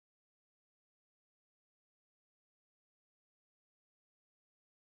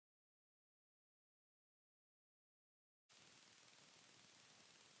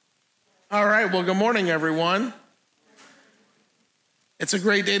All right, well, good morning, everyone. It's a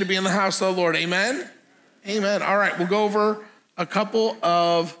great day to be in the house of the Lord. Amen? Amen. All right, we'll go over a couple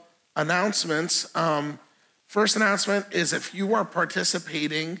of announcements. First announcement is if you are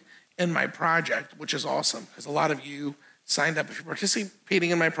participating in my project, which is awesome, because a lot of you signed up. If you're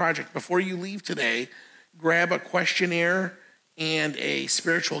participating in my project, before you leave today, grab a questionnaire and a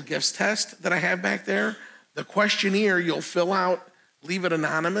spiritual gifts test that I have back there. The questionnaire you'll fill out, leave it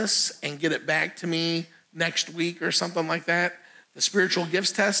anonymous, and get it back to me next week or something like that. The spiritual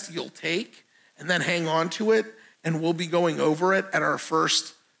gifts test you'll take and then hang on to it, and we'll be going over it at our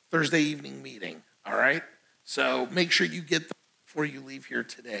first Thursday evening meeting, all right? So make sure you get them before you leave here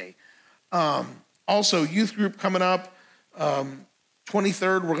today. Also, youth group coming up,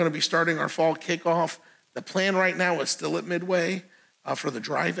 23rd, we're gonna be starting our fall kickoff. The plan right now is still at Midway for the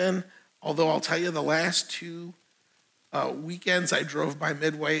drive-in, although I'll tell you the last two weekends I drove by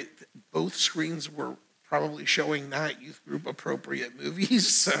Midway, both screens were probably showing not youth group appropriate movies.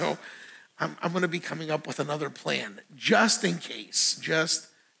 So I'm going to be coming up with another plan just in case, just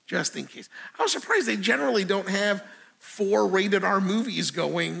in case. I was surprised they generally don't have 4 rated R movies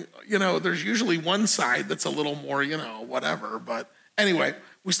going. You know, there's usually one side that's a little more, whatever. But anyway,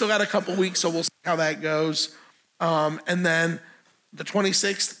 we still got a couple weeks, so we'll see how that goes. And then the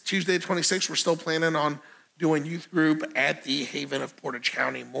 26th, Tuesday the 26th, we're still planning on doing youth group at the Haven of Portage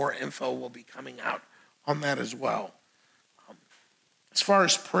County. More info will be coming out on that as well. As far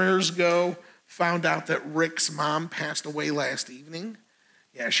as prayers go, found out that Rick's mom passed away last evening.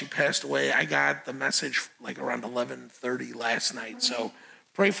 Yeah, she passed away. I got the message like around 11:30 last night. So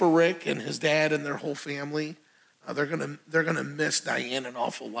pray for Rick and his dad and their whole family. They're gonna miss Diane an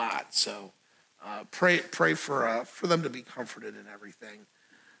awful lot. So pray for them to be comforted and everything.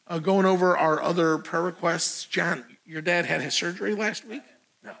 Going over our other prayer requests. John, your dad had his surgery last week?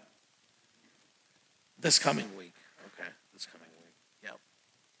 No. This coming week. Okay, this coming week. Yep.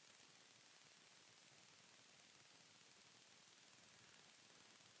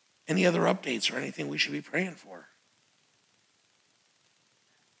 Any other updates or anything we should be praying for?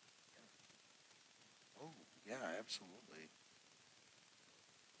 Oh, yeah, absolutely.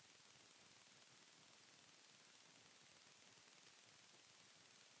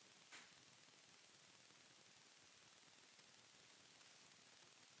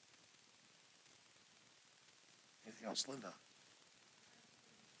 Anything else, Linda?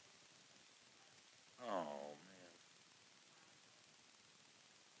 Oh, man.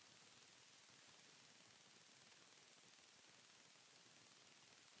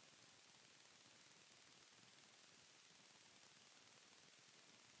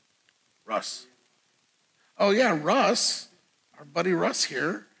 Russ. Oh, yeah, Russ, our buddy Russ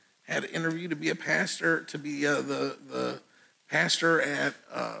here, had an interview to be a pastor, to be the pastor at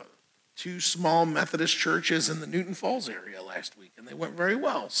 2 small Methodist churches in the Newton Falls area last week, and they went very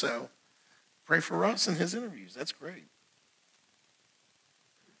well. So pray for Russ and his interviews. That's great.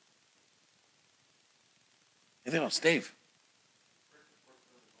 Anything else, Dave?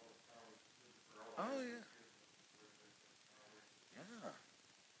 Oh, yeah.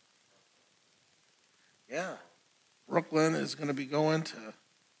 Yeah. Brooklyn is going to be going to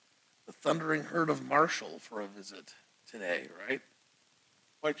the Thundering Herd of Marshall for a visit today, right?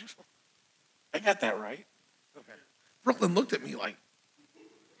 I got that right. Okay. Brooklyn looked at me like,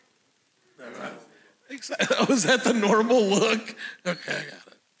 oh, is that the normal look? Okay, I got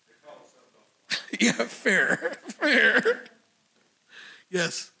it. Yeah, fair.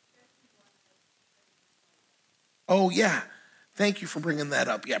 Yes. Oh, yeah. Thank you for bringing that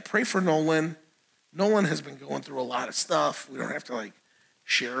up. Yeah, pray for Nolan. Nolan has been going through a lot of stuff. We don't have to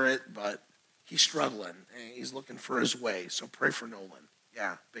share it, but he's struggling and he's looking for his way. So pray for Nolan.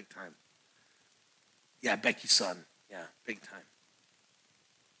 Yeah, big time. Yeah, Becky's son. Yeah, big time.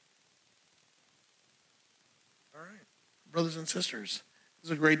 All right. Brothers and sisters,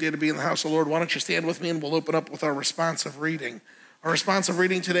 this is a great day to be in the house of the Lord. Why don't you stand with me and we'll open up with our responsive reading. Our responsive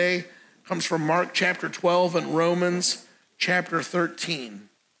reading today comes from Mark chapter 12 and Romans chapter 13.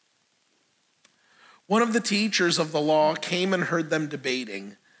 One of the teachers of the law came and heard them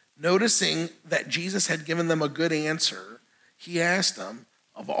debating. Noticing that Jesus had given them a good answer, he asked them,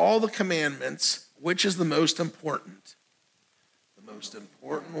 of all the commandments, which is the most important? The most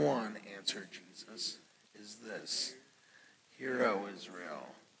important one, answered Jesus, is this. Hear, O Israel,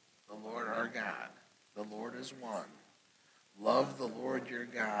 the Lord our God, the Lord is one. Love the Lord your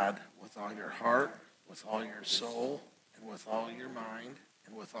God with all your heart, with all your soul, and with all your mind,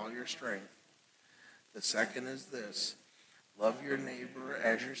 and with all your strength. The second is this, love your neighbor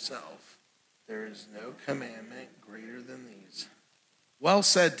as yourself. There is no commandment greater than these. Well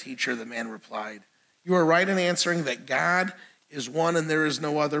said, teacher, the man replied. You are right in answering that God is one and there is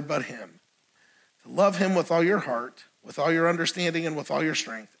no other but him. To love him with all your heart, with all your understanding, and with all your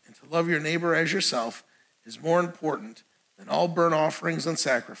strength, and to love your neighbor as yourself is more important than all burnt offerings and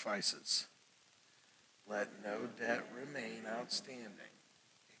sacrifices. Let no debt remain outstanding,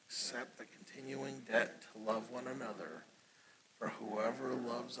 except the continuing debt to love one another, for whoever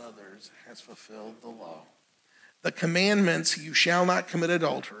loves others has fulfilled the law. The commandments, you shall not commit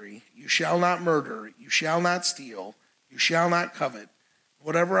adultery, you shall not murder, you shall not steal, you shall not covet,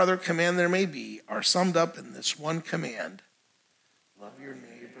 whatever other command there may be, are summed up in this one command. Love your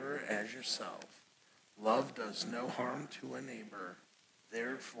neighbor as yourself. Love does no harm to a neighbor.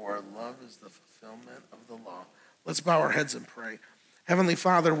 Therefore, love is the fulfillment of the law. Let's bow our heads and pray. Heavenly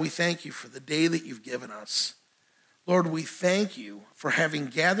Father, we thank you for the day that you've given us. Lord, we thank you for having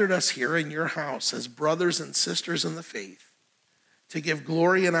gathered us here in your house as brothers and sisters in the faith to give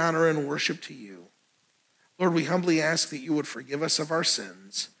glory and honor and worship to you. Lord, we humbly ask that you would forgive us of our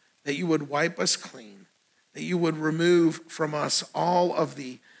sins, that you would wipe us clean, that you would remove from us all of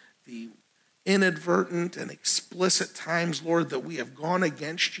the inadvertent and explicit times, Lord, that we have gone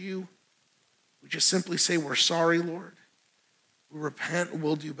against you. We just simply say we're sorry, Lord. We repent and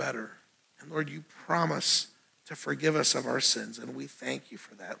we'll do better. And Lord, you promise to forgive us of our sins, and we thank you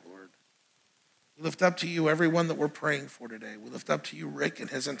for that, Lord. We lift up to you everyone that we're praying for today. We lift up to you Rick and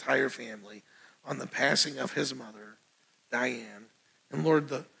his entire family on the passing of his mother, Diane. And Lord,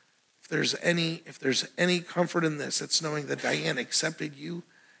 if there's any comfort in this, it's knowing that Diane accepted you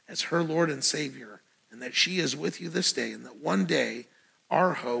as her Lord and Savior, and that she is with you this day, and that one day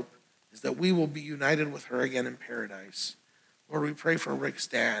our hope is that we will be united with her again in paradise. Lord, we pray for Rick's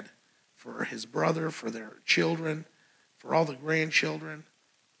dad, for his brother, for their children, for all the grandchildren,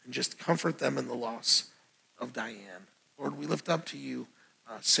 and just comfort them in the loss of Diane. Lord, we lift up to you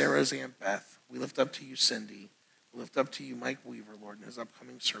Sarah's Aunt Beth. We lift up to you Cindy. We lift up to you Mike Weaver, Lord, in his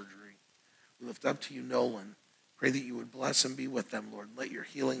upcoming surgery. We lift up to you Nolan. Pray that you would bless and be with them, Lord. Let your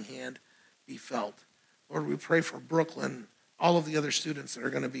healing hand be felt. Lord, we pray for Brooklyn, all of the other students that are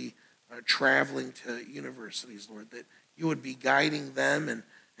going to be traveling to universities, Lord, that you would be guiding them and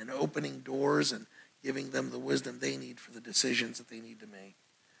opening doors and giving them the wisdom they need for the decisions that they need to make.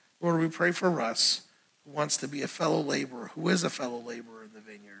 Lord, we pray for Russ, who wants to be a fellow laborer, who is a fellow laborer in the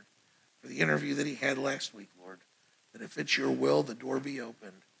vineyard, for the interview that he had last week, Lord, that if it's your will, the door be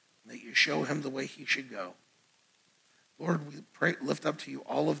opened, and that you show him the way he should go. Lord, we lift up to you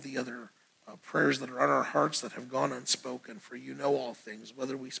all of the other prayers that are on our hearts that have gone unspoken, for you know all things,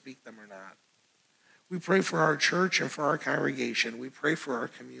 whether we speak them or not. We pray for our church and for our congregation. We pray for our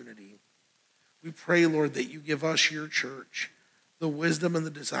community. We pray, Lord, that you give us, your church, the wisdom and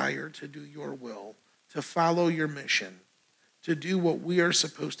the desire to do your will, to follow your mission, to do what we are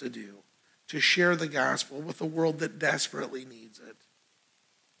supposed to do, to share the gospel with a world that desperately needs it.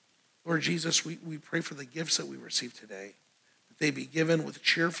 Lord Jesus, we pray for the gifts that we receive today, that they be given with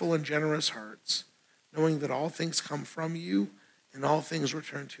cheerful and generous hearts, knowing that all things come from you and all things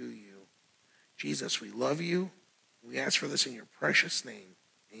return to you. Jesus, we love you. We ask for this in your precious name.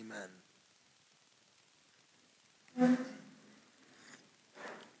 Amen.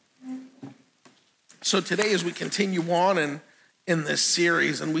 So today, as we continue on in this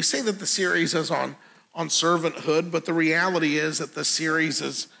series, and we say that the series is on servanthood, but the reality is that the series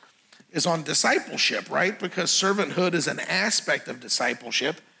is on discipleship, right? Because servanthood is an aspect of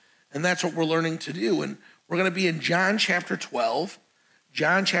discipleship, and that's what we're learning to do. And we're going to be in John chapter 12.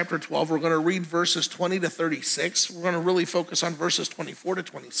 John chapter 12, we're going to read verses 20 to 36. We're going to really focus on verses 24 to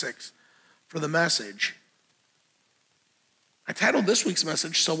 26 for the message. I titled this week's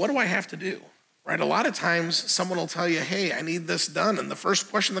message, So What Do I Have to Do? Right? A lot of times someone will tell you, hey, I need this done. And the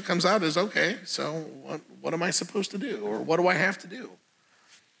first question that comes out is, okay, so what am I supposed to do? Or what do I have to do?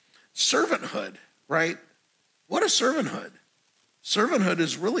 Servanthood, right? What is servanthood? Servanthood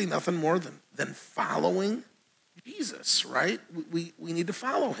is really nothing more than following Jesus, right? We need to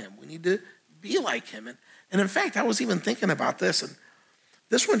follow him. We need to be like him. And in fact, I was even thinking about this, and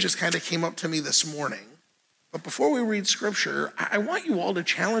this one just kind of came up to me this morning. But before we read scripture, I want you all to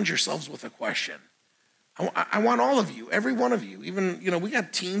challenge yourselves with a question. I want all of you, every one of you, even, we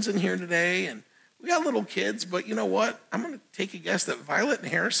got teens in here today, and we got little kids, but you know what? I'm going to take a guess that Violet and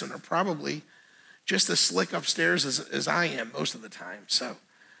Harrison are probably just as slick upstairs as I am most of the time. So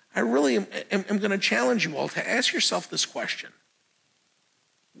I really am going to challenge you all to ask yourself this question.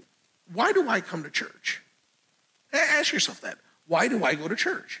 Why do I come to church? Ask yourself that. Why do I go to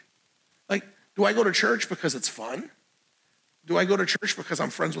church? Like, do I go to church because it's fun? Do I go to church because I'm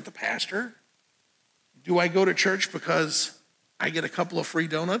friends with the pastor? Do I go to church because I get a couple of free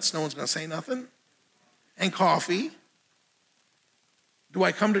donuts, no one's going to say nothing, and coffee. Do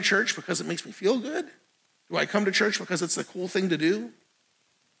I come to church because it makes me feel good? Do I come to church because it's the cool thing to do?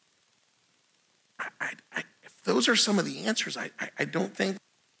 If those are some of the answers, I don't think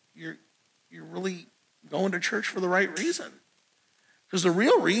you're really going to church for the right reason. Because the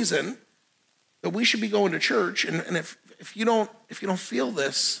real reason that we should be going to church, and if you don't feel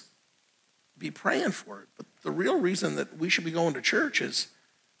this, be praying for it. But the real reason that we should be going to church is,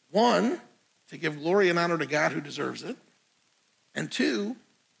 one, to give glory and honor to God who deserves it, and two,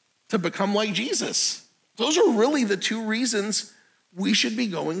 to become like Jesus. Those are really the two reasons we should be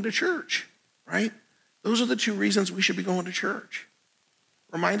going to church, right? Those are the two reasons we should be going to church.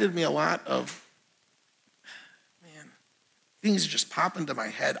 Reminded me a lot of, things just pop into my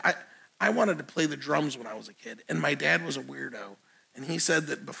head. I wanted to play the drums when I was a kid, and my dad was a weirdo. And he said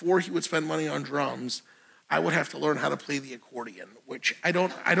that before he would spend money on drums, I would have to learn how to play the accordion, which I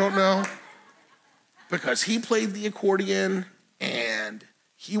don't know, because he played the accordion and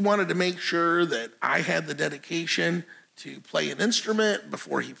he wanted to make sure that I had the dedication to play an instrument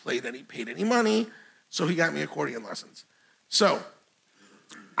before he paid any money. So he got me accordion lessons. So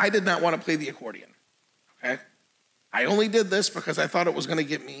I did not want to play the accordion, okay? I only did this because I thought it was going to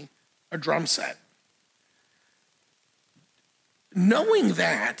get me a drum set. Knowing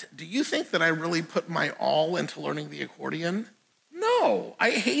that, do you think that I really put my all into learning the accordion? No,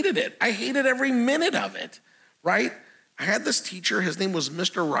 I hated it. I hated every minute of it, right? I had this teacher, his name was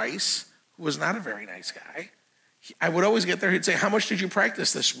Mr. Rice, who was not a very nice guy. I would always get there, he'd say, how much did you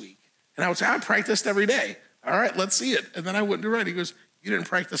practice this week? And I would say, I practiced every day. All right, let's see it. And then I wouldn't do it. He goes, you didn't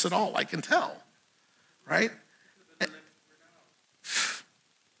practice at all, I can tell, right?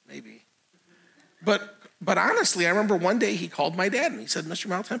 Maybe. But honestly, I remember one day he called my dad and he said, Mr.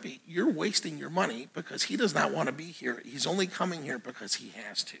 Maltempe, you're wasting your money because he does not want to be here. He's only coming here because he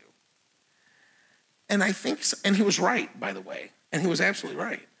has to. And and he was right, by the way, and he was absolutely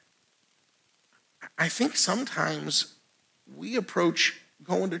right. I think sometimes we approach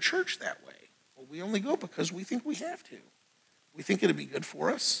going to church that way. Well, we only go because we think we have to. We think it'd be good for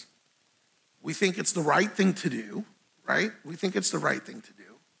us. We think it's the right thing to do, right? We think it's the right thing to do.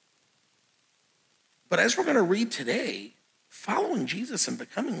 But as we're going to read today, following Jesus and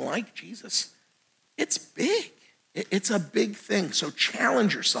becoming like Jesus, it's big. It's a big thing. So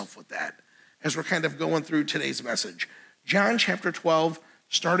challenge yourself with that as we're kind of going through today's message. John chapter 12,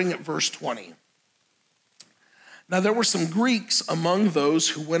 starting at verse 20. Now there were some Greeks among those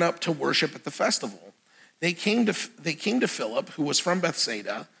who went up to worship at the festival. They came to Philip, who was from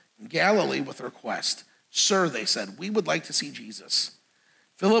Bethsaida in Galilee, with a request. Sir, they said, we would like to see Jesus.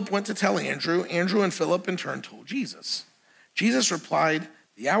 Philip went to tell Andrew. Andrew and Philip in turn told Jesus. Jesus replied,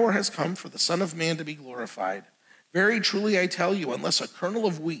 the hour has come for the Son of Man to be glorified. Very truly I tell you, unless a kernel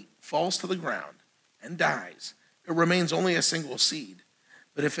of wheat falls to the ground and dies, it remains only a single seed.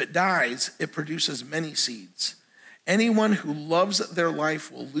 But if it dies, it produces many seeds. Anyone who loves their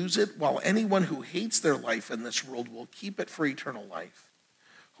life will lose it, while anyone who hates their life in this world will keep it for eternal life.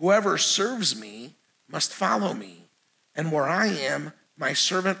 Whoever serves me must follow me, and where I am, my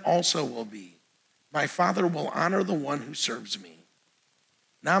servant also will be. My Father will honor the one who serves me.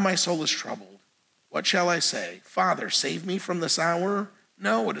 Now my soul is troubled. What shall I say? Father, save me from this hour?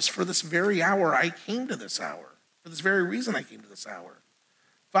 No, it is for this very hour I came to this hour. For this very reason I came to this hour.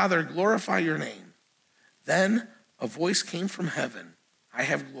 Father, glorify your name. Then a voice came from heaven. I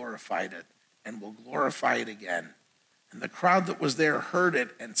have glorified it and will glorify it again. And the crowd that was there heard it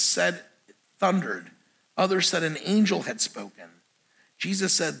and said, it thundered. Others said an angel had spoken.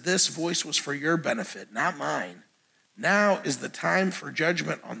 Jesus said, this voice was for your benefit, not mine. Now is the time for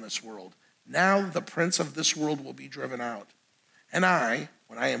judgment on this world. Now the prince of this world will be driven out. And I,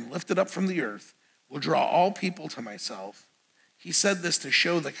 when I am lifted up from the earth, will draw all people to myself. He said this to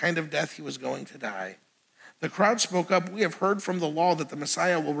show the kind of death he was going to die. The crowd spoke up, we have heard from the law that the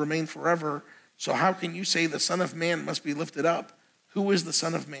Messiah will remain forever. So how can you say the Son of Man must be lifted up? Who is the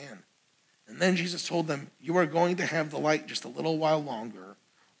Son of Man? And then Jesus told them, you are going to have the light just a little while longer.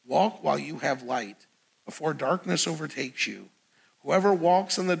 Walk while you have light, before darkness overtakes you. Whoever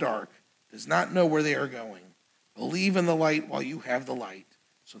walks in the dark does not know where they are going. Believe in the light while you have the light,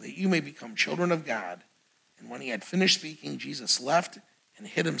 so that you may become children of God. And when he had finished speaking, Jesus left and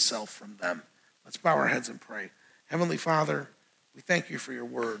hid himself from them. Let's bow our heads and pray. Heavenly Father, we thank you for your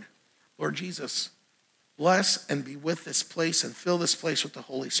word. Lord Jesus, bless and be with this place and fill this place with the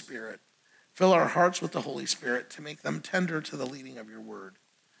Holy Spirit. Fill our hearts with the Holy Spirit to make them tender to the leading of your word.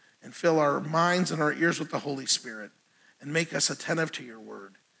 And fill our minds and our ears with the Holy Spirit and make us attentive to your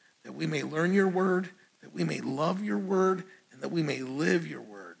word, that we may learn your word, that we may love your word, and and that we may live your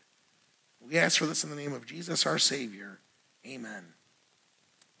word. We ask for this in the name of Jesus, our Savior. Amen.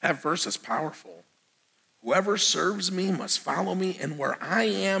 That verse is powerful. Whoever serves me must follow me, and where I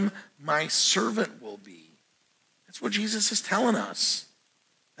am, my servant will be. That's what Jesus is telling us.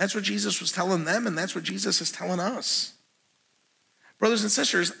 That's what Jesus was telling them, and that's what Jesus is telling us. Brothers and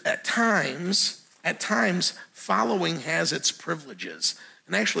sisters, at times, following has its privileges.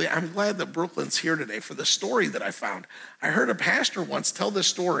 And actually, I'm glad that Brooklyn's here today for the story that I found. I heard a pastor once tell this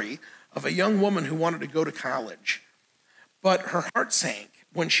story of a young woman who wanted to go to college, but her heart sank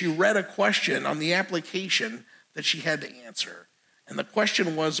when she read a question on the application that she had to answer. And the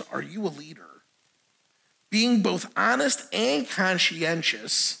question was, are you a leader? Being both honest and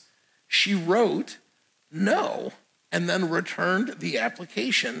conscientious, she wrote no, and then returned the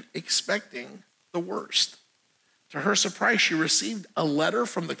application expecting the worst. To her surprise, she received a letter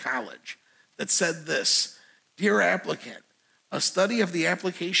from the college that said this: "Dear applicant, a study of the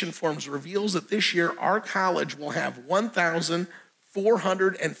application forms reveals that this year our college will have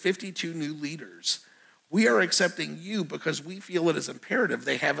 1,452 new leaders. We are accepting you because we feel it is imperative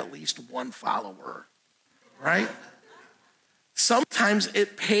they have at least one follower." Right? Sometimes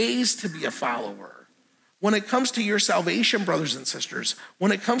it pays to be a follower. When it comes to your salvation, brothers and sisters,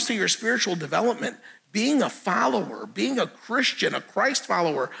 when it comes to your spiritual development, being a follower, being a Christian, a Christ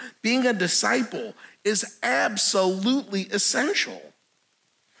follower, being a disciple is absolutely essential.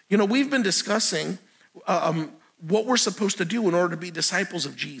 You know, we've been discussing what we're supposed to do in order to be disciples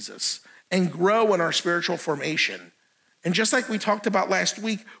of Jesus and grow in our spiritual formation. And just like we talked about last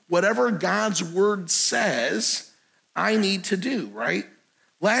week, whatever God's word says, I need to do, right?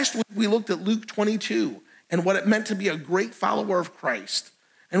 Last week we looked at Luke 22 and what it meant to be a great follower of Christ.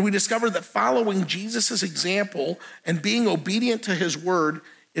 And we discovered that following Jesus' example and being obedient to his word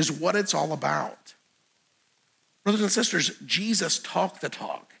is what it's all about. Brothers and sisters, Jesus talked the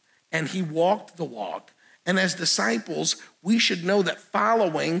talk and he walked the walk. And as disciples, we should know that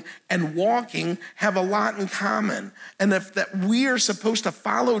following and walking have a lot in common. And if that we are supposed to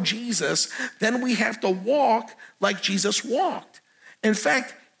follow Jesus, then we have to walk like Jesus walked. In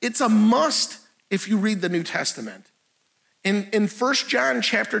fact, it's a must if you read the New Testament. In 1 John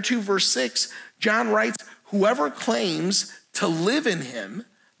chapter 2, verse 6, John writes, "Whoever claims to live in him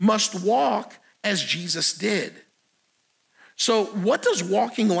must walk as Jesus did." So what does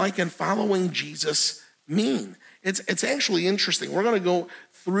walking like and following Jesus mean? It's actually interesting. We're going to go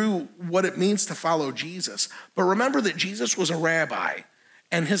through what it means to follow Jesus. But remember that Jesus was a rabbi,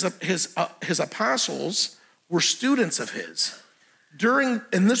 and his apostles were students of his.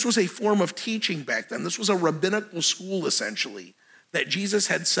 And this was a form of teaching back then. This was a rabbinical school, essentially, that Jesus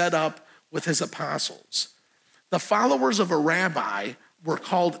had set up with his apostles. The followers of a rabbi were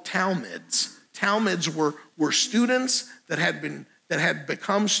called Talmids. Talmids were students that had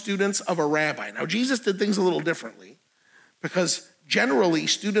become students of a rabbi. Now, Jesus did things a little differently because generally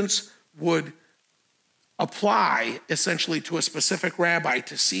students would apply essentially to a specific rabbi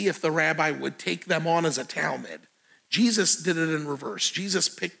to see if the rabbi would take them on as a Talmid. Jesus did it in reverse. Jesus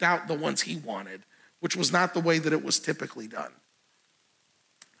picked out the ones he wanted, which was not the way that it was typically done.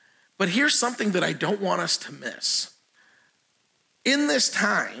 But here's something that I don't want us to miss. In this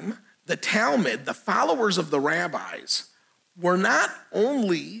time, the Talmid, the followers of the rabbis, were not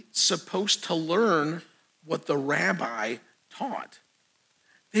only supposed to learn what the rabbi taught,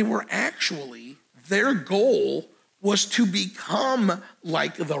 they were actually, their goal was to become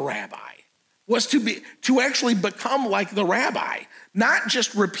like the rabbi, was to actually become like the rabbi, not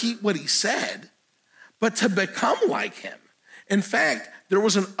just repeat what he said, but to become like him. In fact, there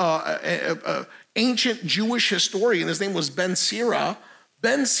was an ancient Jewish historian, his name was Ben Sira.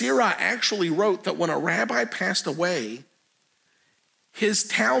 Ben Sira actually wrote that when a rabbi passed away, his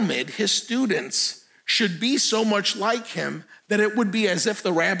Talmid, his students, should be so much like him that it would be as if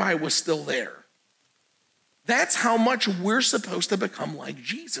the rabbi was still there. That's how much we're supposed to become like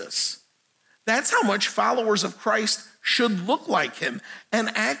Jesus. That's how much followers of Christ should look like him and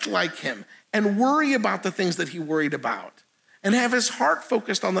act like him and worry about the things that he worried about and have his heart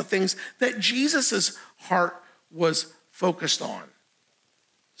focused on the things that Jesus' heart was focused on.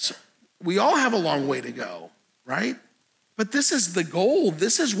 So we all have a long way to go, right? But this is the goal.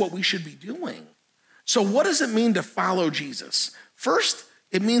 This is what we should be doing. So what does it mean to follow Jesus? First,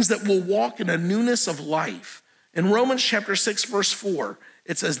 it means that we'll walk in a newness of life. In Romans chapter 6, verse 4,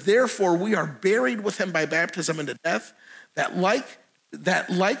 it says, "Therefore we are buried with him by baptism into death, that like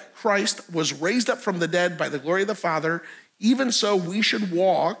Christ was raised up from the dead by the glory of the Father, even so we should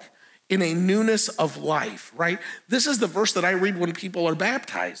walk in a newness of life, right? This is the verse that I read when people are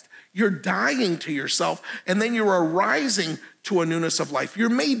baptized. You're dying to yourself, and then you're arising to a newness of life. You're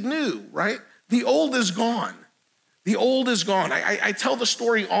made new, right? The old is gone. The old is gone. I tell the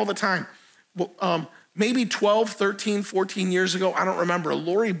story all the time. Maybe 12, 13, 14 years ago, I don't remember,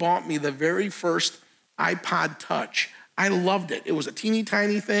 Lori bought me the very first iPod Touch. I loved it. It was a teeny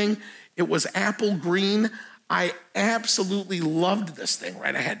tiny thing. It was apple green. I absolutely loved this thing,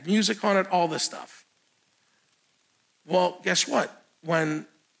 right? I had music on it, all this stuff. Well, guess what? When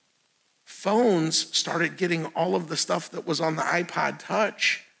phones started getting all of the stuff that was on the iPod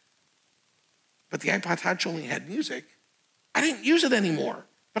Touch, but the iPod Touch only had music, I didn't use it anymore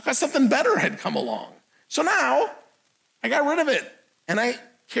because something better had come along. So now I got rid of it and I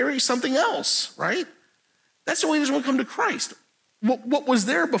carry something else, right? That's the way it is when we come to Christ. What was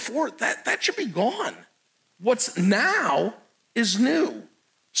there before, that should be gone. What's now is new.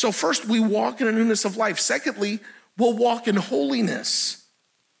 So first, we walk in a newness of life. Secondly, we'll walk in holiness.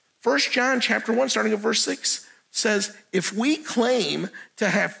 1 John chapter 1, starting at verse 6, says, if we claim to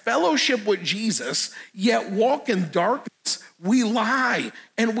have fellowship with Jesus, yet walk in darkness, we lie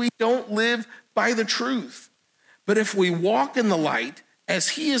and we don't live by the truth. But if we walk in the light, as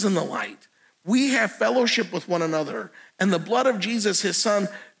he is in the light, we have fellowship with one another, and the blood of Jesus, his son,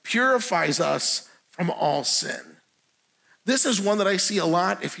 purifies us from all sin. This is one that I see a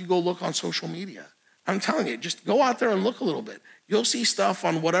lot if you go look on social media. I'm telling you, just go out there and look a little bit. You'll see stuff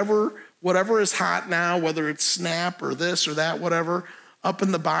on whatever is hot now, whether it's Snap or this or that, whatever, up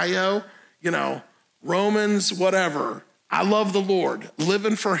in the bio, Romans, whatever. I love the Lord,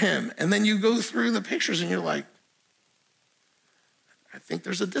 living for him. And then you go through the pictures and you're like, I think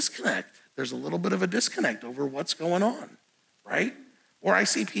there's a disconnect. There's a little bit of a disconnect over what's going on, right? Or I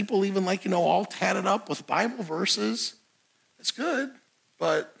see people even all tatted up with Bible verses. It's good,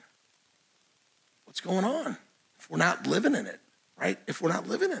 but what's going on? If we're not living in it, right? If we're not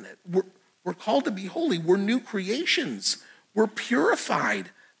living in it, we're called to be holy. We're new creations. We're purified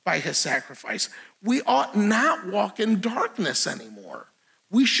by his sacrifice. We ought not walk in darkness anymore.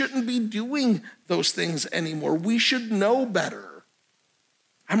 We shouldn't be doing those things anymore. We should know better.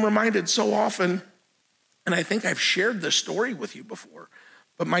 I'm reminded so often, and I think I've shared this story with you before,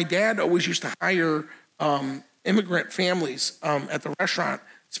 but my dad always used to hire immigrant families at the restaurant,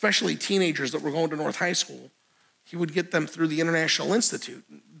 especially teenagers that were going to North High School. He would get them through the International Institute.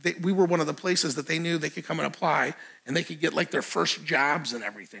 We were one of the places that they knew they could come and apply, and they could get their first jobs and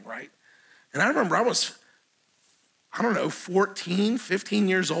everything, right? And I remember I was, 14, 15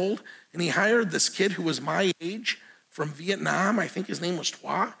 years old, and he hired this kid who was my age from Vietnam. I think his name was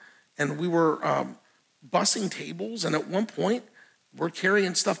Twa, and we were bussing tables, and at one point, we're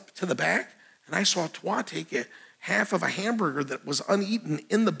carrying stuff to the back, and I saw Twa take half of a hamburger that was uneaten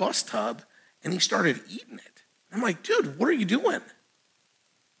in the bus tub, and he started eating it. I'm like, dude, what are you doing?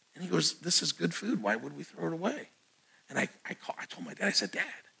 And he goes, this is good food. Why would we throw it away? And I told my dad, I said, Dad,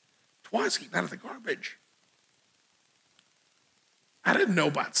 Twa's eating out of the garbage. I didn't know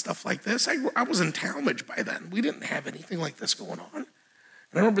about stuff like this. I was in Talmadge by then. We didn't have anything like this going on. And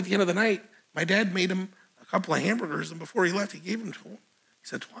I remember at the end of the night, my dad made him a couple of hamburgers, and before he left, he gave them to him. He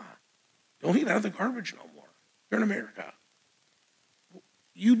said, Twa, don't eat out of the garbage no more. You're in America.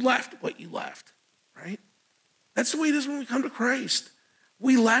 You left what you left, right? That's the way it is when we come to Christ.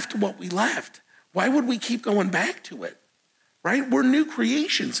 We left what we left. Why would we keep going back to it, right? We're new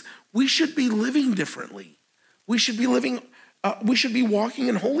creations. We should be living differently. We should be walking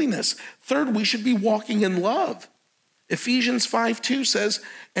in holiness. Third, we should be walking in love. Ephesians 5:2 says,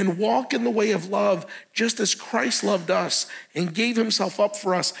 and walk in the way of love, just as Christ loved us and gave himself up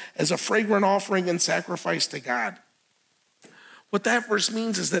for us as a fragrant offering and sacrifice to God. What that verse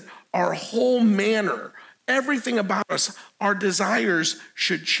means is that our whole manner, everything about us, our desires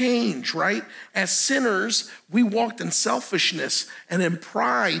should change, right? As sinners, we walked in selfishness and in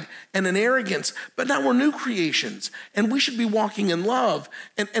pride and in arrogance, but now we're new creations, and we should be walking in love.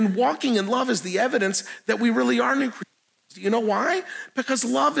 And walking in love is the evidence that we really are new creations. Do you know why? Because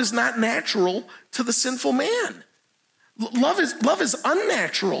love is not natural to the sinful man. Love is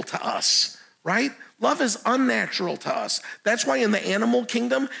unnatural to us, right? Love is unnatural to us. That's why in the animal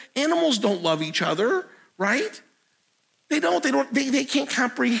kingdom, animals don't love each other, right? They can't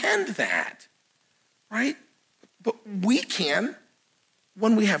comprehend that, right? But we can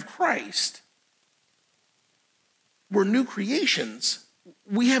when we have Christ. We're new creations.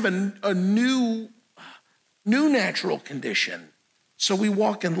 We have a new natural condition. So we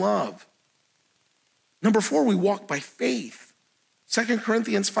walk in love. Number 4, we walk by faith. 2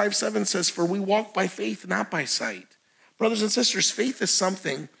 Corinthians 5:7 says, for we walk by faith, not by sight. Brothers and sisters, faith is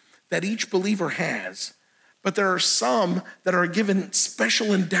something that each believer has, but there are some that are given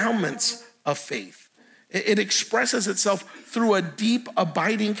special endowments of faith. It expresses itself through a deep,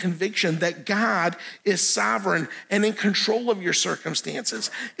 abiding conviction that God is sovereign and in control of your circumstances.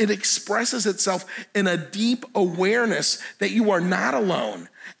 It expresses itself in a deep awareness that you are not alone.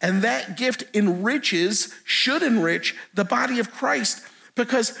 And that gift should enrich the body of Christ,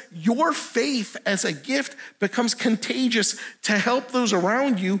 because your faith as a gift becomes contagious to help those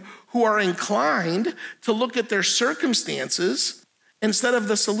around you who are inclined to look at their circumstances instead of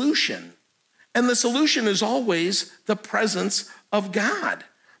the solution. And the solution is always the presence of God.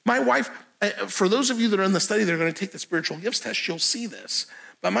 My wife, for those of you that are in the study, they're going to take the spiritual gifts test, you'll see this.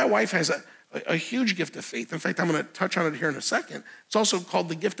 But my wife has a huge gift of faith. In fact, I'm going to touch on it here in a second. It's also called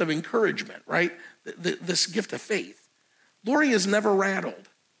the gift of encouragement, right? This gift of faith. Lori is never rattled.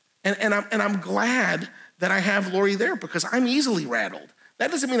 And I'm glad that I have Lori there, because I'm easily rattled.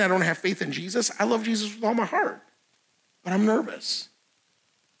 That doesn't mean I don't have faith in Jesus. I love Jesus with all my heart. But I'm nervous.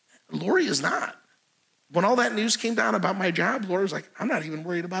 Lori is not. When all that news came down about my job, Lori was like, I'm not even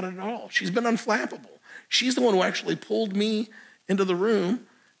worried about it at all. She's been unflappable. She's the one who actually pulled me into the room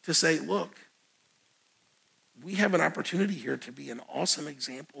to say, look, we have an opportunity here to be an awesome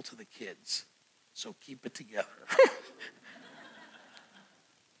example to the kids. So keep it together.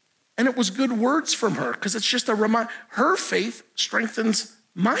 And it was good words from her, because it's just a reminder. Her faith strengthens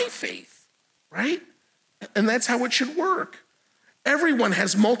my faith, right? And that's how it should work. Everyone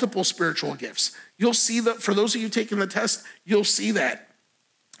has multiple spiritual gifts. You'll see that, for those of you taking the test, you'll see that.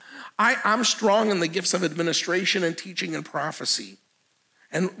 I'm strong in the gifts of administration and teaching and prophecy.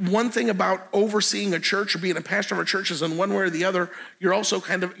 And one thing about overseeing a church or being a pastor of a church is, in one way or the other, you're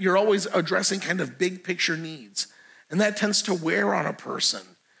always addressing kind of big picture needs. And that tends to wear on a person.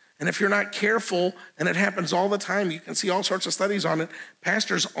 And if you're not careful, and it happens all the time, you can see all sorts of studies on it,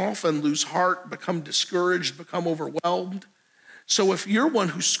 pastors often lose heart, become discouraged, become overwhelmed. So if you're one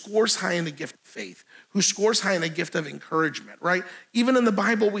who scores high in the gift of faith, who scores high in a gift of encouragement, right? Even in the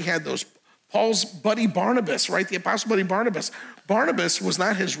Bible, we had those. Paul's buddy Barnabas, right? The apostle buddy Barnabas. Barnabas was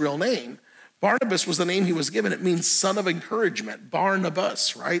not his real name. Barnabas was the name he was given. It means son of encouragement.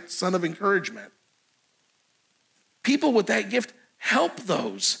 Barnabas, right? Son of encouragement. People with that gift help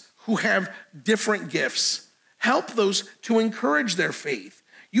those who have different gifts. Help those to encourage their faith.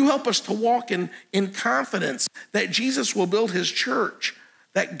 You help us to walk in confidence that Jesus will build his church,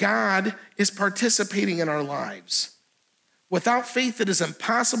 that God is participating in our lives. Without faith, it is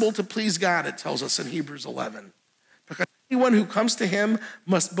impossible to please God, it tells us in Hebrews 11. Because anyone who comes to him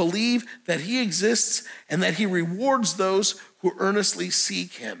must believe that he exists and that he rewards those who earnestly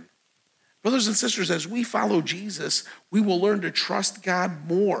seek him. Brothers and sisters, as we follow Jesus, we will learn to trust God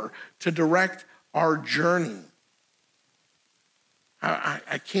more to direct our journey.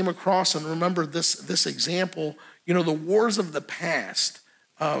 I came across and remembered this example. You know, the wars of the past,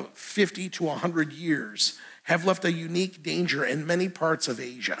 50 to 100 years, have left a unique danger in many parts of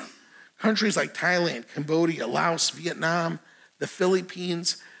Asia. Countries like Thailand, Cambodia, Laos, Vietnam, the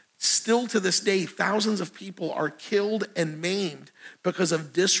Philippines, still to this day, thousands of people are killed and maimed because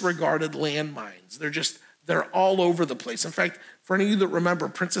of disregarded landmines. They're all over the place. In fact, for any of you that remember,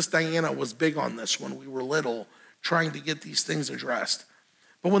 Princess Diana was big on this when we were little, trying to get these things addressed.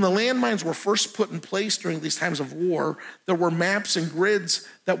 But when the landmines were first put in place during these times of war, there were maps and grids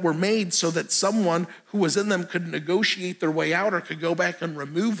that were made so that someone who was in them could negotiate their way out or could go back and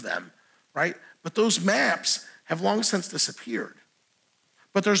remove them, right? But those maps have long since disappeared.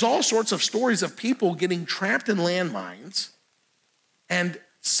 But there's all sorts of stories of people getting trapped in landmines and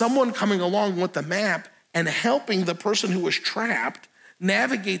someone coming along with the map and helping the person who was trapped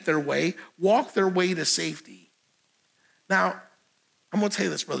navigate their way, walk their way to safety. Now, I'm going to tell you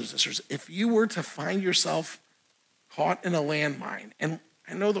this, brothers and sisters. If you were to find yourself caught in a landmine, and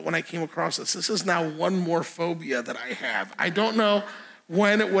I know that when I came across this is now one more phobia that I have. I don't know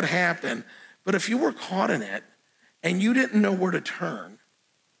when it would happen, but if you were caught in it and you didn't know where to turn,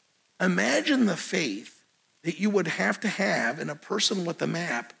 imagine the faith that you would have to have in a person with a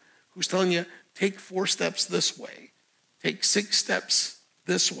map who's telling you, take 4 steps this way, take 6 steps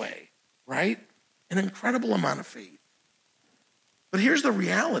this way, right? An incredible amount of faith. But here's the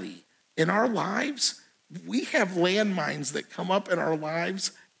reality. In our lives, we have landmines that come up in our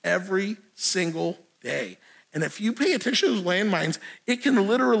lives every single day. And if you pay attention to those landmines, it can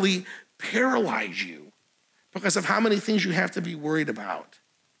literally paralyze you because of how many things you have to be worried about.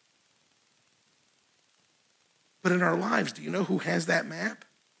 But in our lives, do you know who has that map?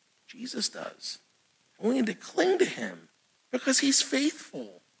 Jesus does. And we need to cling to him because he's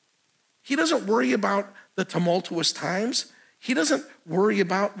faithful. He doesn't worry about the tumultuous times. He doesn't worry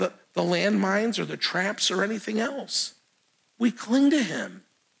about the landmines or the traps or anything else. We cling to him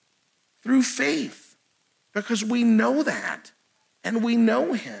through faith because we know that and we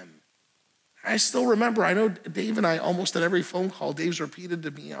know him. I still remember, I know Dave and I almost at every phone call, Dave's repeated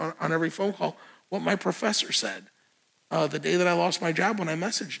to me on every phone call what my professor said the day that I lost my job when I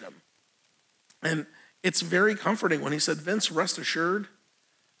messaged him. And it's very comforting when he said, Vince, rest assured,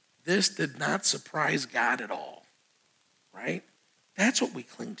 this did not surprise God at all, right? That's what we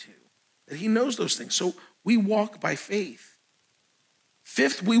cling to, that he knows those things. So we walk by faith.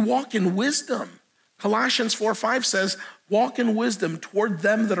 Fifth, we walk in wisdom. Colossians 4:5 says, walk in wisdom toward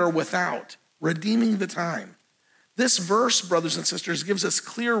them that are without, redeeming the time. This verse, brothers and sisters, gives us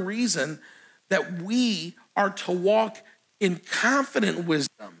clear reason that we are to walk in confident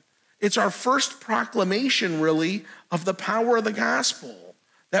wisdom. It's our first proclamation, really, of the power of the gospel,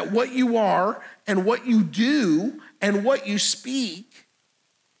 that what you are and what you do and what you speak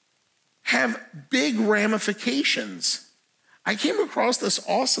have big ramifications. I came across this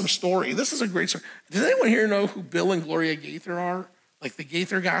awesome story. This is a great story. Does anyone here know who Bill and Gloria Gaither are? Like the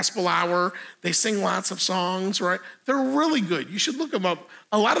Gaither Gospel Hour. They sing lots of songs, right? They're really good. You should look them up.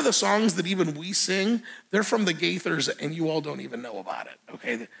 A lot of the songs that even we sing, they're from the Gaithers, and you all don't even know about it,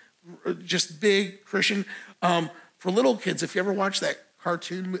 okay? Just big Christian. For little kids, if you ever watch that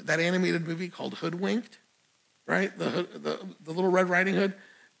cartoon, that animated movie called Hoodwinked, right? The Little Red Riding Hood.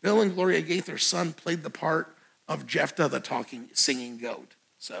 Bill and Gloria Gaither's son played the part of Jephthah, the singing goat.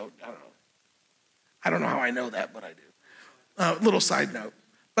 So I don't know how I know that, but I do. Little side note.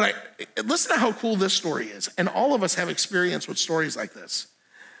 But listen to how cool this story is. And all of us have experience with stories like this.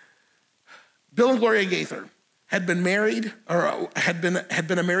 Bill and Gloria Gaither had been married, or had been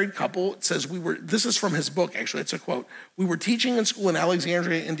a married couple. It says this is from his book, actually. It's a quote. We were teaching in school in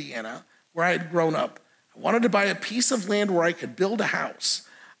Alexandria, Indiana, where I had grown up. I wanted to buy a piece of land where I could build a house.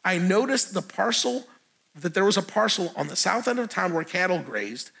 I noticed that there was a parcel on the south end of town where cattle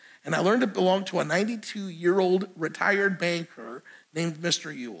grazed, and I learned it belonged to a 92-year-old retired banker named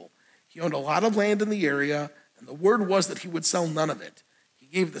Mr. Ewell. He owned a lot of land in the area, and the word was that he would sell none of it. He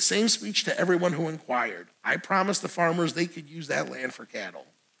gave the same speech to everyone who inquired. I promised the farmers they could use that land for cattle.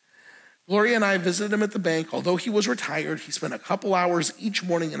 Gloria and I visited him at the bank. Although he was retired, he spent a couple hours each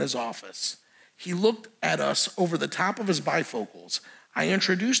morning in his office. He looked at us over the top of his bifocals. I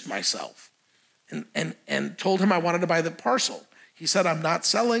introduced myself and told him I wanted to buy the parcel. He said, I'm not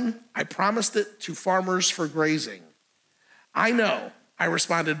selling. I promised it to farmers for grazing. I know, I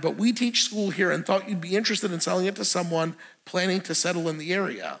responded, but we teach school here and thought you'd be interested in selling it to someone planning to settle in the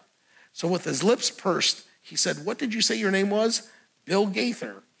area. So with his lips pursed, he said, what did you say your name was? Bill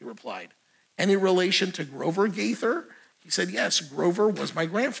Gaither, he replied. Any relation to Grover Gaither? He said, yes, Grover was my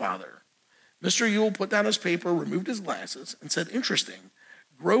grandfather. Mr. Ewell put down his paper, removed his glasses, and said, interesting.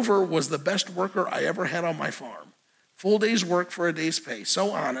 Grover was the best worker I ever had on my farm. Full day's work for a day's pay,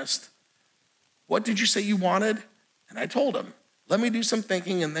 so honest. What did you say you wanted? And I told him, let me do some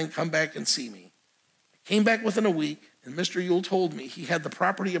thinking and then come back and see me. I came back within a week, and Mr. Ewell told me he had the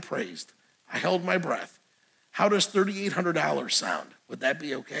property appraised. I held my breath. How does $3,800 sound? Would that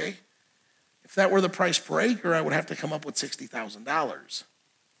be okay? If that were the price per acre, I would have to come up with $60,000.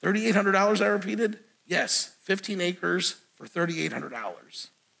 $3,800, I repeated? Yes, 15 acres for $3,800.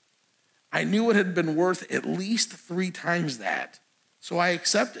 I knew it had been worth at least 3 times that, so I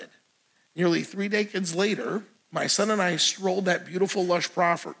accepted. Nearly 3 decades later, my son and I strolled that beautiful, lush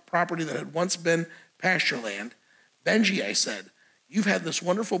property that had once been pasture land. Benji, I said, you've had this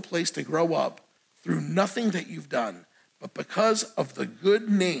wonderful place to grow up through nothing that you've done, but because of the good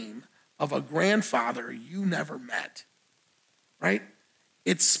name of a grandfather you never met, right?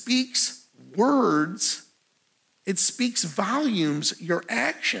 It speaks words. It speaks volumes, your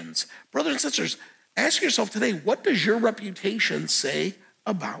actions. Brothers and sisters, ask yourself today, what does your reputation say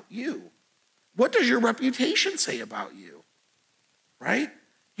about you? What does your reputation say about you? Right?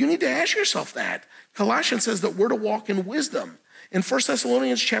 You need to ask yourself that. Colossians says that we're to walk in wisdom. In 1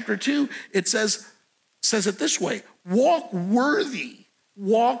 Thessalonians chapter 2, it says it this way, walk worthy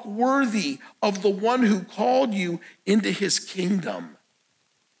of the one who called you into his kingdom.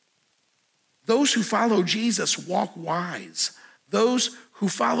 Those who follow Jesus walk wise. Those who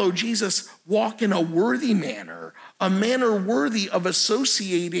follow Jesus walk in a worthy manner, a manner worthy of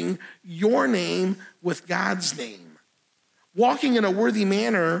associating your name with God's name. Walking in a worthy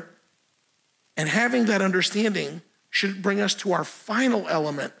manner and having that understanding should bring us to our final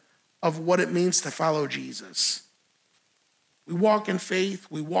element of what it means to follow Jesus. We walk in faith,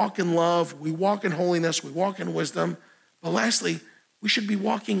 we walk in love, we walk in holiness, we walk in wisdom, but lastly, we should be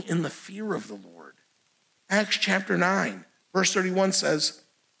walking in the fear of the Lord. Acts chapter 9, Verse 31 says,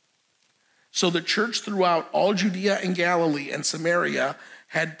 so the church throughout all Judea and Galilee and Samaria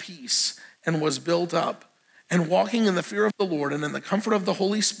had peace and was built up. And walking in the fear of the Lord and in the comfort of the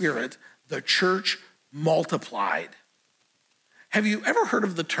Holy Spirit, the church multiplied. Have you ever heard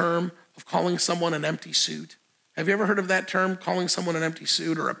of the term of calling someone an empty suit? Have you ever heard of that term, calling someone an empty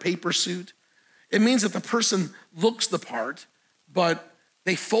suit or a paper suit? It means that the person looks the part, but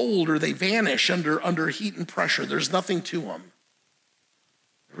they fold or they vanish under heat and pressure. There's nothing to them.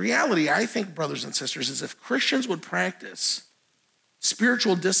 The reality, I think, brothers and sisters, is if Christians would practice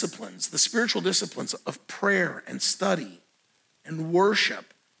spiritual disciplines, the spiritual disciplines of prayer and study and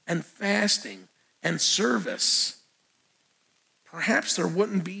worship and fasting and service, perhaps there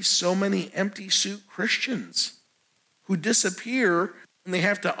wouldn't be so many empty suit Christians who disappear when they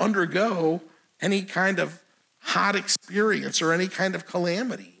have to undergo any kind of hot experience or any kind of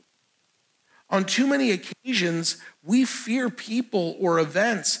calamity. On too many occasions, we fear people or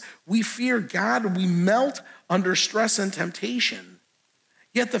events. We fear God. We melt under stress and temptation.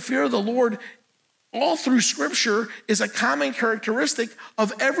 Yet the fear of the Lord, all through Scripture, is a common characteristic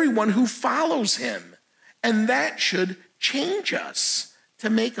of everyone who follows him. And that should change us to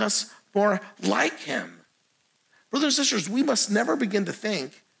make us more like him. Brothers and sisters, we must never begin to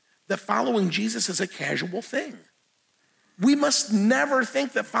think that following Jesus is a casual thing. We must never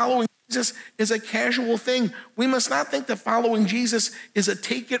think that following Jesus is a casual thing. We must not think that following Jesus is a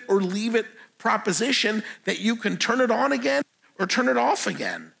take it or leave it proposition that you can turn it on again or turn it off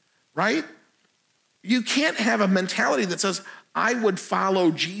again, right? You can't have a mentality that says, I would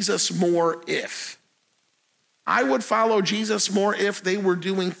follow Jesus more if. I would follow Jesus more if they were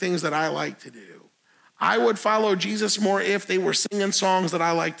doing things that I like to do. I would follow Jesus more if they were singing songs that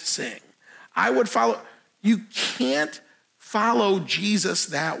I like to sing. You can't follow Jesus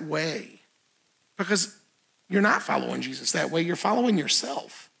that way because you're not following Jesus that way. You're following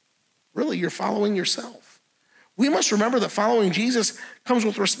yourself. Really, you're following yourself. We must remember that following Jesus comes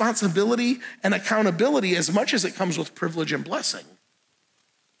with responsibility and accountability as much as it comes with privilege and blessing.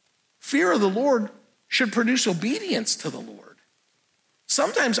 Fear of the Lord should produce obedience to the Lord.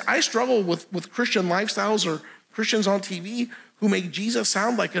 Sometimes I struggle with Christian lifestyles or Christians on TV who make Jesus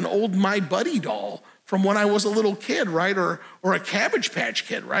sound like an old My Buddy doll from when I was a little kid, right? Or a Cabbage Patch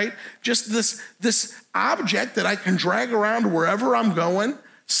Kid, right? Just this object that I can drag around wherever I'm going,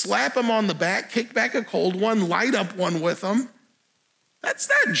 slap him on the back, kick back a cold one, light up one with him. That's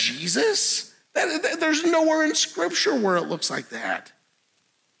not Jesus. There's nowhere in Scripture where it looks like that.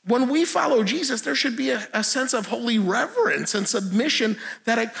 When we follow Jesus, there should be a sense of holy reverence and submission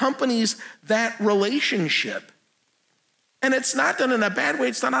that accompanies that relationship. And it's not done in a bad way.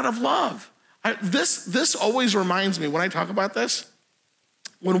 It's done out of love. This always reminds me when I talk about this.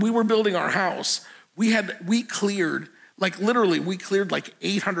 When we were building our house, we cleared like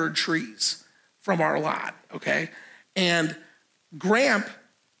 800 trees from our lot, okay? And Gramp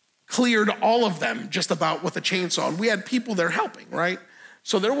cleared all of them just about with a chainsaw. And we had people there helping, right?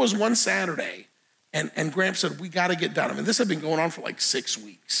 So there was one Saturday, and Gramp said, we got to get done. I mean, this had been going on for like 6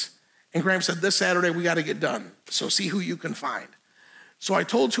 weeks. And Gramp said, this Saturday, we got to get done. So see who you can find. So I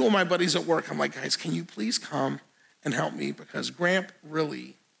told two of my buddies at work, I'm like, guys, can you please come and help me? Because Gramp,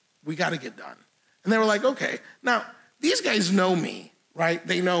 really, we got to get done. And they were like, okay. Now, these guys know me, right?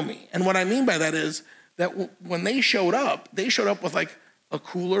 They know me. And what I mean by that is that when they showed up with like a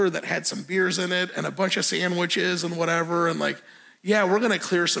cooler that had some beers in it and a bunch of sandwiches and whatever. And like, yeah, we're going to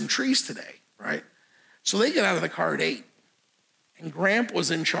clear some trees today, right? So they get out of the car at 8. And Gramp was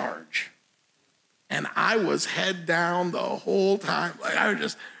in charge. And I was head down the whole time. Like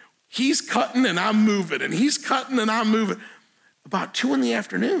he's cutting and I'm moving, and he's cutting and I'm moving. About 2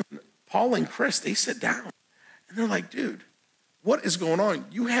 p.m, Paul and Chris, they sit down. And they're like, dude, what is going on?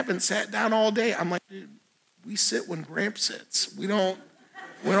 You haven't sat down all day. I'm like, dude, we sit when Gramp sits. We don't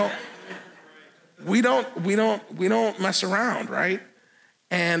mess around, right?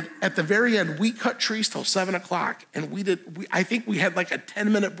 And at the very end, we cut trees till 7 o'clock, and I think we had like a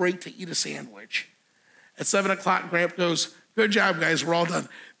 10-minute break to eat a sandwich. At 7 o'clock, Gramp goes, good job, guys, we're all done.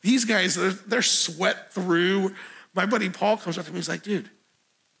 These guys, they're sweat through. My buddy Paul comes up to me, he's like, dude,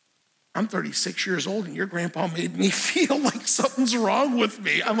 I'm 36 years old, and your grandpa made me feel like something's wrong with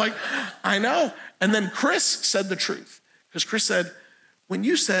me. I'm like, I know. And then Chris said the truth, because Chris said, when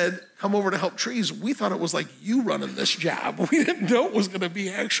you said, come over to help trees, we thought it was like you running this job. We didn't know it was going to be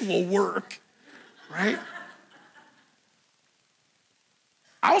actual work, right?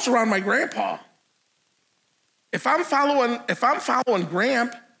 I was around my grandpa. If I'm following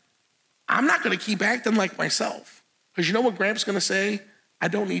Gramp, I'm not going to keep acting like myself. Because you know what Gramp's going to say? I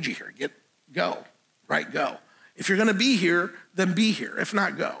don't need you here. Go, right? Go. If you're gonna be here, then be here. If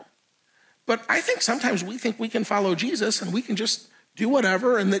not, go. But I think sometimes we think we can follow Jesus and we can just do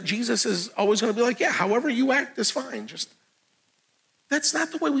whatever, and that Jesus is always gonna be like, yeah, however you act is fine. That's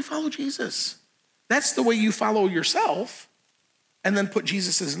not the way we follow Jesus. That's the way you follow yourself and then put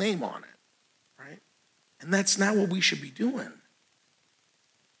Jesus' name on it, right? And that's not what we should be doing.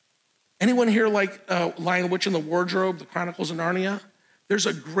 Anyone here like Lion, Witch, and the Wardrobe, The Chronicles of Narnia? There's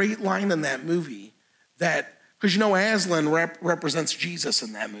a great line in that movie that, because Aslan represents Jesus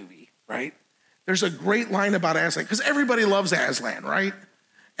in that movie, right? There's a great line about Aslan, because everybody loves Aslan, right?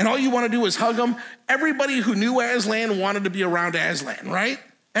 And all you want to do is hug him. Everybody who knew Aslan wanted to be around Aslan, right?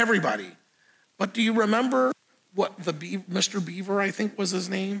 Everybody. But do you remember what Mr. Beaver, I think was his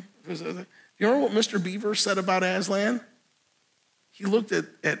name? Do you remember what Mr. Beaver said about Aslan? He looked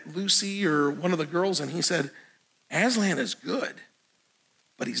at Lucy or one of the girls and he said, Aslan is good,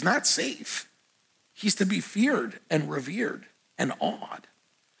 but he's not safe. He's to be feared and revered and awed,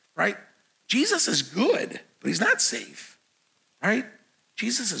 right? Jesus is good, but he's not safe, right?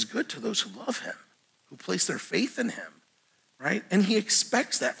 Jesus is good to those who love him, who place their faith in him, right? And he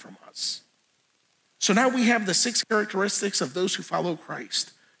expects that from us. So now we have the 6 characteristics of those who follow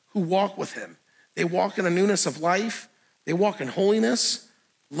Christ, who walk with him. They walk in a newness of life. They walk in holiness,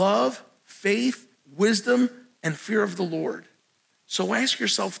 love, faith, wisdom, and fear of the Lord. So ask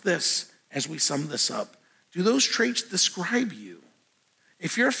yourself this as we sum this up. Do those traits describe you?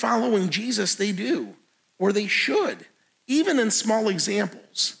 If you're following Jesus, they do, or they should, even in small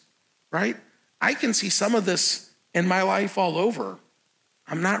examples, right? I can see some of this in my life all over.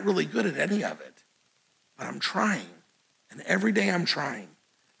 I'm not really good at any of it, but I'm trying, and every day I'm trying.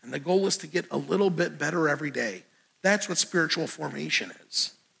 And the goal is to get a little bit better every day. That's what spiritual formation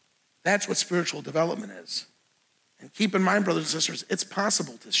is. That's what spiritual development is. And keep in mind, brothers and sisters, it's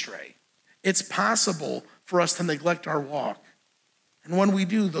possible to stray. It's possible for us to neglect our walk. And when we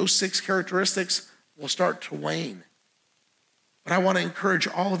do, those 6 characteristics will start to wane. But I want to encourage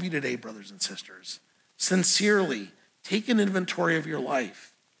all of you today, brothers and sisters, sincerely take an inventory of your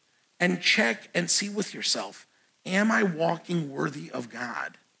life and check and see with yourself, am I walking worthy of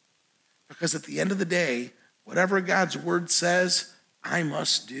God? Because at the end of the day, whatever God's word says, I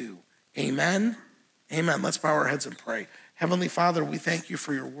must do. Amen? Amen. Let's bow our heads and pray. Heavenly Father, we thank you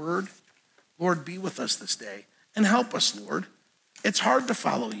for your word. Lord, be with us this day and help us, Lord. It's hard to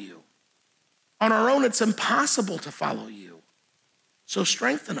follow you. On our own, it's impossible to follow you. So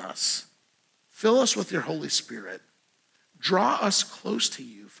strengthen us. Fill us with your Holy Spirit. Draw us close to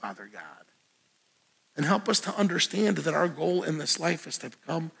you, Father God. And help us to understand that our goal in this life is to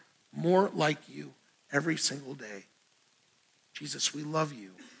become more like you every single day. Jesus, we love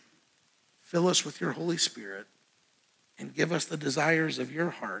you. Fill us with your Holy Spirit and give us the desires of your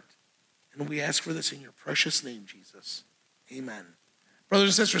heart. And we ask for this in your precious name, Jesus. Amen. Brothers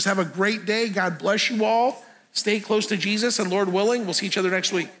and sisters, have a great day. God bless you all. Stay close to Jesus, and Lord willing, we'll see each other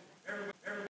next week.